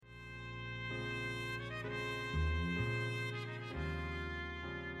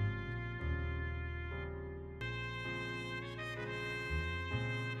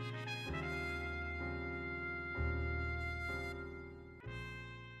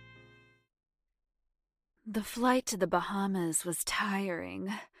The flight to the Bahamas was tiring,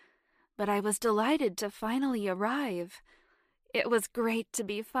 but I was delighted to finally arrive. It was great to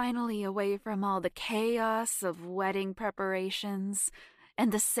be finally away from all the chaos of wedding preparations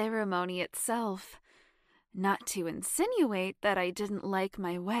and the ceremony itself. Not to insinuate that I didn't like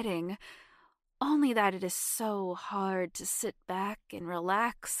my wedding, only that it is so hard to sit back and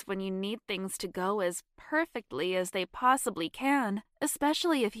relax when you need things to go as perfectly as they possibly can,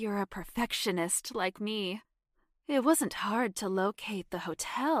 especially if you're a perfectionist like me. It wasn't hard to locate the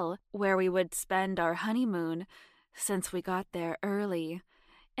hotel where we would spend our honeymoon, since we got there early,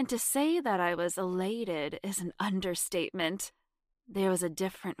 and to say that I was elated is an understatement. There was a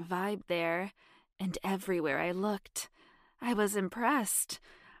different vibe there, and everywhere I looked, I was impressed.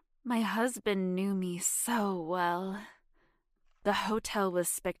 My husband knew me so well. The hotel was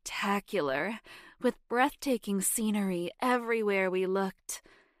spectacular, with breathtaking scenery everywhere we looked.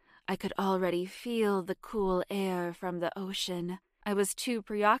 I could already feel the cool air from the ocean. I was too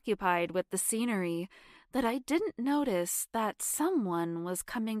preoccupied with the scenery that I didn't notice that someone was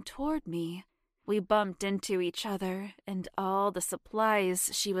coming toward me. We bumped into each other, and all the supplies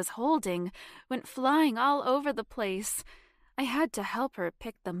she was holding went flying all over the place. I had to help her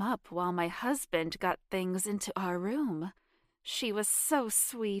pick them up while my husband got things into our room. She was so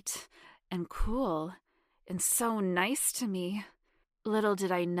sweet and cool and so nice to me. Little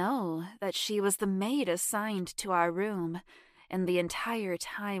did I know that she was the maid assigned to our room, and the entire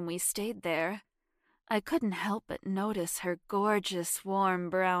time we stayed there, I couldn't help but notice her gorgeous, warm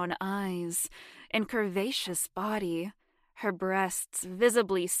brown eyes and curvaceous body, her breasts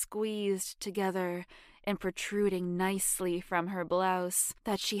visibly squeezed together and protruding nicely from her blouse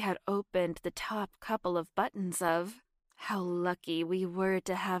that she had opened the top couple of buttons of. How lucky we were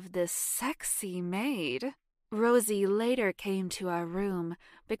to have this sexy maid. Rosie later came to our room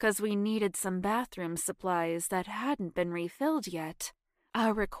because we needed some bathroom supplies that hadn't been refilled yet.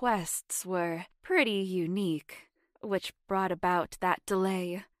 Our requests were pretty unique, which brought about that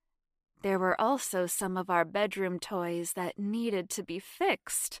delay. There were also some of our bedroom toys that needed to be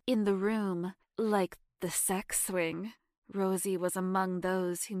fixed in the room, like the sex swing. Rosie was among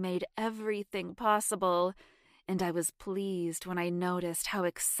those who made everything possible, and I was pleased when I noticed how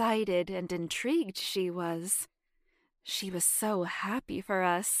excited and intrigued she was. She was so happy for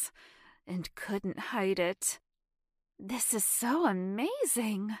us, and couldn't hide it. "This is so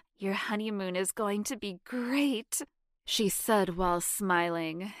amazing. Your honeymoon is going to be great," she said while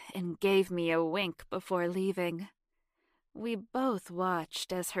smiling, and gave me a wink before leaving. We both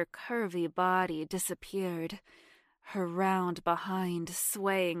watched as her curvy body disappeared, her round behind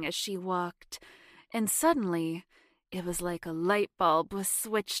swaying as she walked, and suddenly, it was like a light bulb was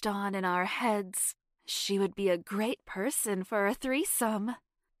switched on in our heads. She would be a great person for a threesome.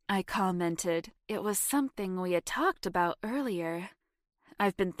 I commented. It was something we had talked about earlier.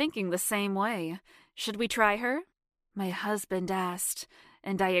 "I've been thinking the same way. Should we try her?" my husband asked,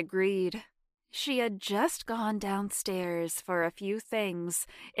 and I agreed. She had just gone downstairs for a few things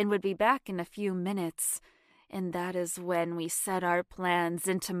and would be back in a few minutes, and that is when we set our plans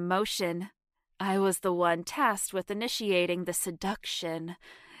into motion. I was the one tasked with initiating the seduction,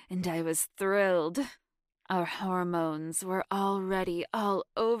 and I was thrilled. Our hormones were already all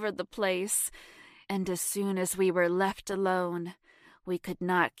over the place, and as soon as we were left alone, we could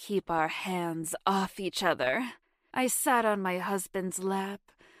not keep our hands off each other. I sat on my husband's lap,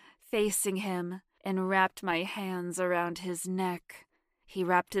 facing him, and wrapped my hands around his neck. He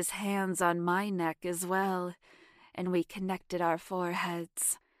wrapped his hands on my neck as well, and we connected our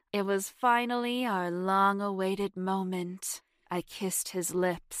foreheads. It was finally our long-awaited moment. I kissed his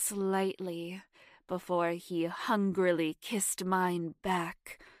lips lightly before he hungrily kissed mine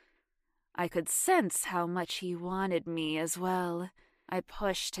back. I could sense how much he wanted me as well. I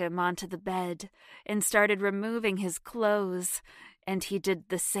pushed him onto the bed and started removing his clothes, and he did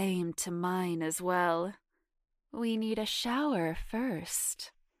the same to mine as well. "We need a shower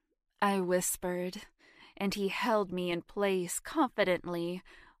first," I whispered, and he held me in place confidently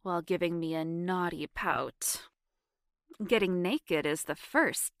while giving me a naughty pout. "Getting naked is the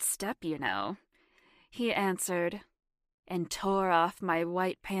first step, you know," he answered, and tore off my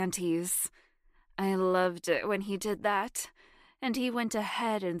white panties. I loved it when he did that, and he went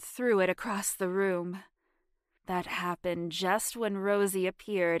ahead and threw it across the room. That happened just when Rosie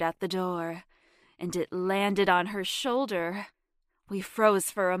appeared at the door, and it landed on her shoulder. We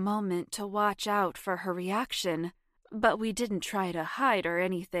froze for a moment to watch out for her reaction, but we didn't try to hide or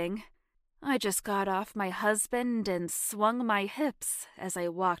anything. I just got off my husband and swung my hips as I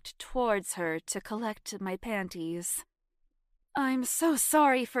walked towards her to collect my panties. "I'm so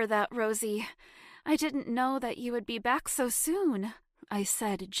sorry for that, Rosie. I didn't know that you would be back so soon, I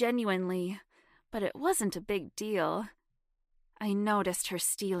said genuinely, but it wasn't a big deal. I noticed her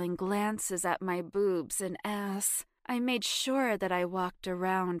stealing glances at my boobs and ass. I made sure that I walked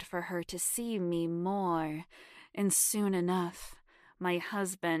around for her to see me more, and soon enough, my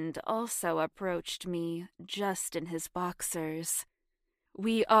husband also approached me, just in his boxers.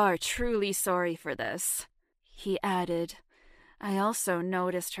 "We are truly sorry for this," he added. I also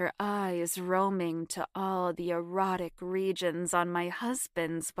noticed her eyes roaming to all the erotic regions on my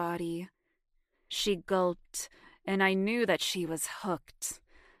husband's body. She gulped, and I knew that she was hooked.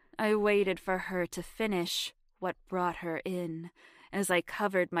 I waited for her to finish what brought her in, as I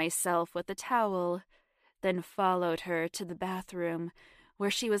covered myself with a towel, then followed her to the bathroom, where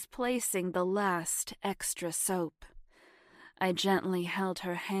she was placing the last extra soap. I gently held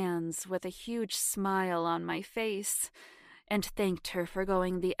her hands with a huge smile on my face, and thanked her for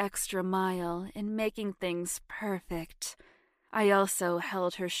going the extra mile in making things perfect. I also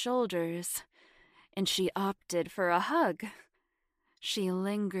held her shoulders, and she opted for a hug. She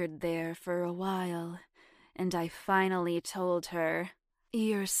lingered there for a while, and I finally told her,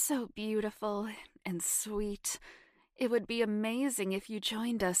 "You're so beautiful and sweet. It would be amazing if you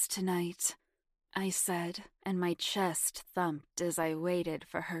joined us tonight," I said, and my chest thumped as I waited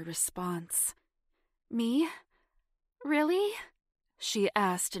for her response. "Me? Really?" she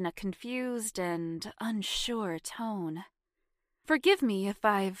asked in a confused and unsure tone. "Forgive me if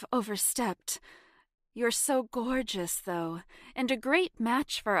I've overstepped. You're so gorgeous, though, and a great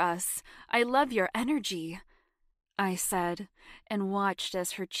match for us. I love your energy," I said, and watched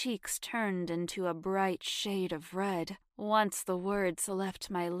as her cheeks turned into a bright shade of red. Once the words left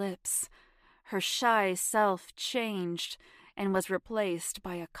my lips, her shy self changed and was replaced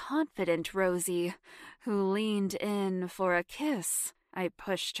by a confident Rosie, who leaned in for a kiss. I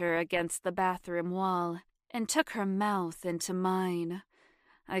pushed her against the bathroom wall and took her mouth into mine.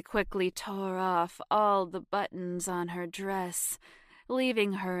 I quickly tore off all the buttons on her dress,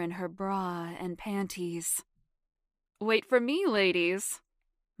 leaving her in her bra and panties. "Wait for me, ladies,"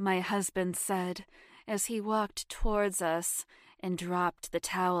 my husband said as he walked towards us and dropped the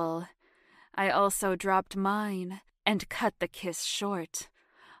towel. I also dropped mine and cut the kiss short.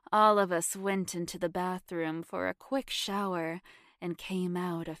 All of us went into the bathroom for a quick shower and came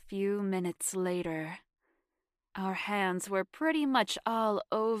out a few minutes later. Our hands were pretty much all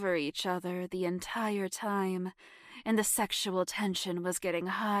over each other the entire time, and the sexual tension was getting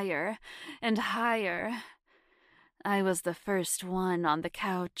higher and higher. I was the first one on the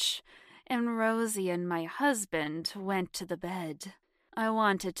couch, and Rosie and my husband went to the bed. I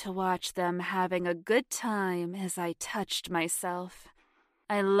wanted to watch them having a good time as I touched myself.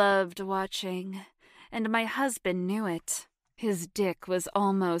 I loved watching, and my husband knew it. His dick was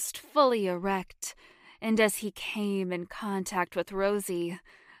almost fully erect, and as he came in contact with Rosie,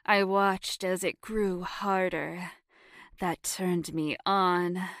 I watched as it grew harder. That turned me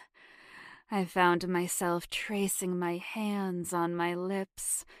on. I found myself tracing my hands on my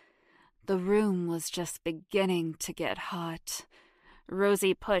lips. The room was just beginning to get hot.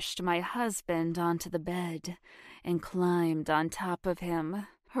 Rosie pushed my husband onto the bed and climbed on top of him.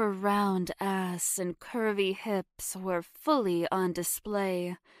 Her round ass and curvy hips were fully on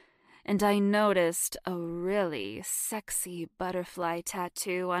display, and I noticed a really sexy butterfly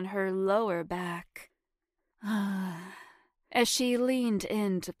tattoo on her lower back. As she leaned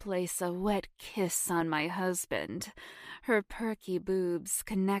in to place a wet kiss on my husband, her perky boobs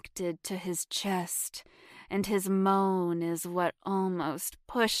connected to his chest, and his moan is what almost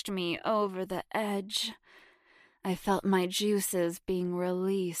pushed me over the edge. I felt my juices being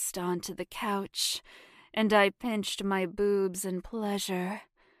released onto the couch, and I pinched my boobs in pleasure.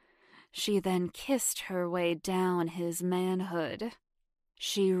 She then kissed her way down his manhood.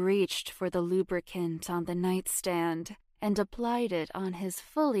 She reached for the lubricant on the nightstand and applied it on his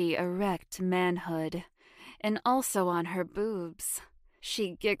fully erect manhood, and also on her boobs.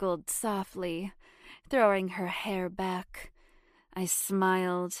 She giggled softly, throwing her hair back. I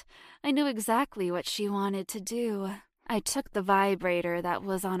smiled. I knew exactly what she wanted to do. I took the vibrator that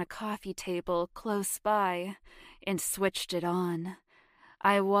was on a coffee table close by and switched it on.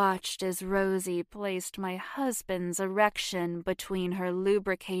 I watched as Rosie placed my husband's erection between her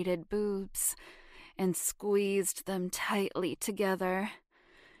lubricated boobs and squeezed them tightly together.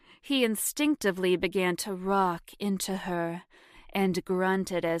 He instinctively began to rock into her and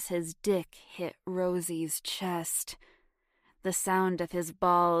grunted as his dick hit Rosie's chest. The sound of his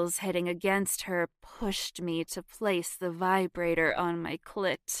balls hitting against her pushed me to place the vibrator on my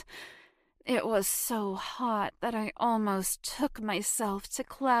clit. It was so hot that I almost took myself to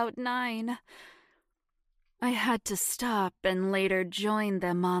cloud 9. I had to stop and later join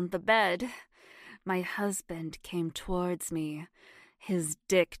them on the bed. My husband came towards me, his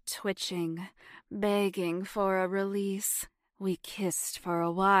dick twitching, begging for a release. We kissed for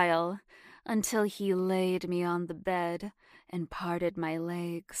a while, until he laid me on the bed and parted my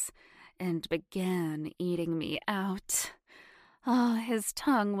legs and began eating me out. Oh, his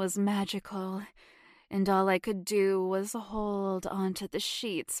tongue was magical, and all I could do was hold onto the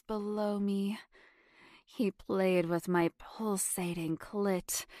sheets below me. He played with my pulsating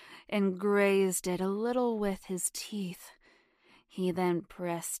clit and grazed it a little with his teeth. He then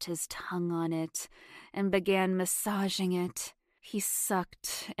pressed his tongue on it and began massaging it. He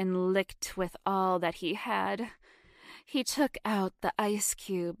sucked and licked with all that he had. He took out the ice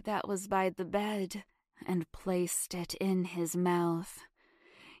cube that was by the bed and placed it in his mouth.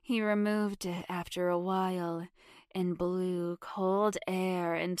 He removed it after a while and blew cold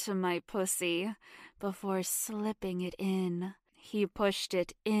air into my pussy before slipping it in. He pushed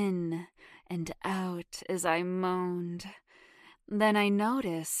it in and out as I moaned. Then I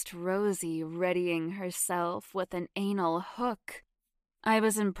noticed Rosie readying herself with an anal hook. I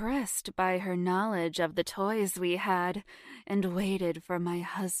was impressed by her knowledge of the toys we had and waited for my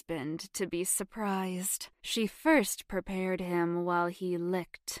husband to be surprised. She first prepared him while he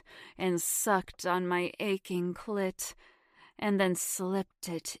licked and sucked on my aching clit, and then slipped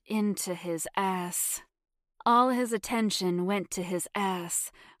it into his ass. All his attention went to his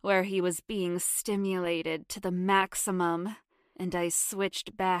ass, where he was being stimulated to the maximum, and I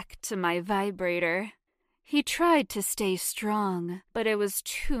switched back to my vibrator. He tried to stay strong, but it was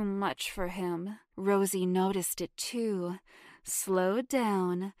too much for him. Rosie noticed it too, slowed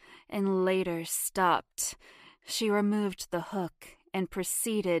down, and later stopped. She removed the hook and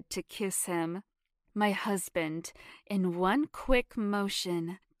proceeded to kiss him. My husband, in one quick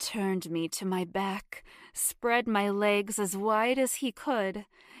motion, turned me to my back, spread my legs as wide as he could,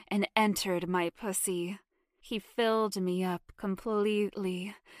 and entered my pussy. He filled me up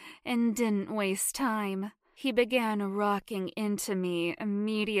completely and didn't waste time. He began rocking into me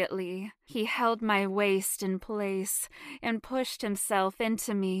immediately. He held my waist in place and pushed himself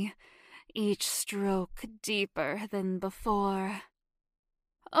into me, each stroke deeper than before.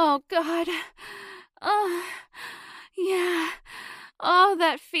 Oh, God. Oh, yeah. Oh,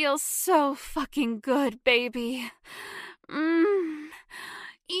 that feels so fucking good, baby.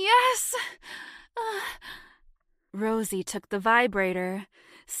 Yes. Rosie took the vibrator,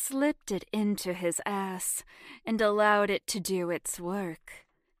 slipped it into his ass, and allowed it to do its work.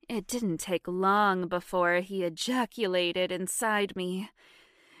 It didn't take long before he ejaculated inside me.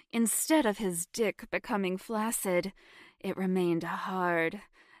 Instead of his dick becoming flaccid, it remained hard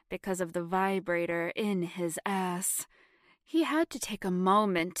because of the vibrator in his ass. He had to take a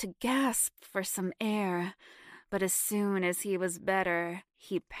moment to gasp for some air, but as soon as he was better,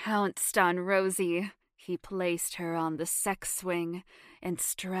 he pounced on Rosie. He placed her on the sex swing and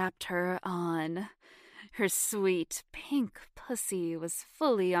strapped her on. Her sweet pink pussy was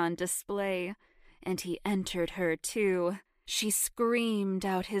fully on display, and he entered her too. She screamed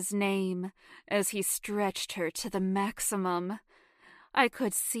out his name as he stretched her to the maximum. I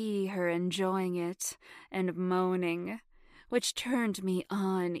could see her enjoying it and moaning, which turned me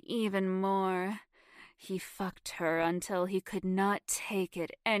on even more. He fucked her until he could not take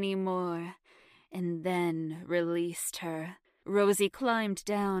it anymore, and then released her. Rosie climbed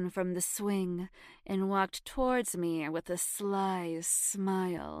down from the swing and walked towards me with a sly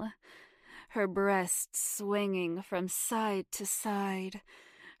smile, her breasts swinging from side to side,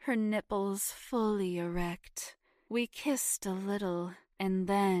 her nipples fully erect. We kissed a little, and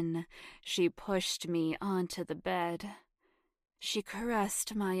then she pushed me onto the bed. She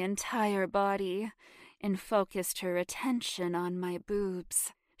caressed my entire body and focused her attention on my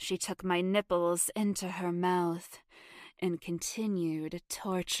boobs. She took my nipples into her mouth and continued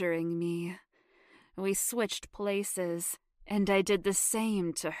torturing me. We switched places, and I did the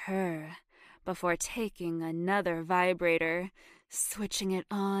same to her before taking another vibrator, switching it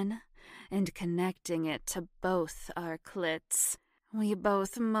on, and connecting it to both our clits. We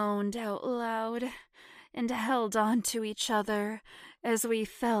both moaned out loud and held on to each other as we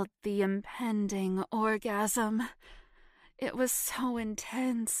felt the impending orgasm. It was so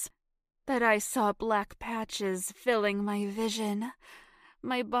intense that I saw black patches filling my vision.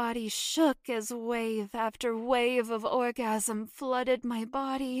 My body shook as wave after wave of orgasm flooded my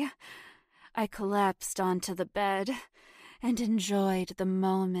body. I collapsed onto the bed and enjoyed the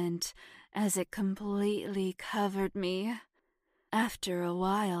moment as it completely covered me. After a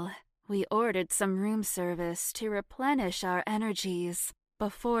while, we ordered some room service to replenish our energies.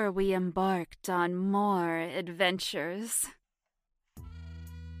 before we embarked on more adventures.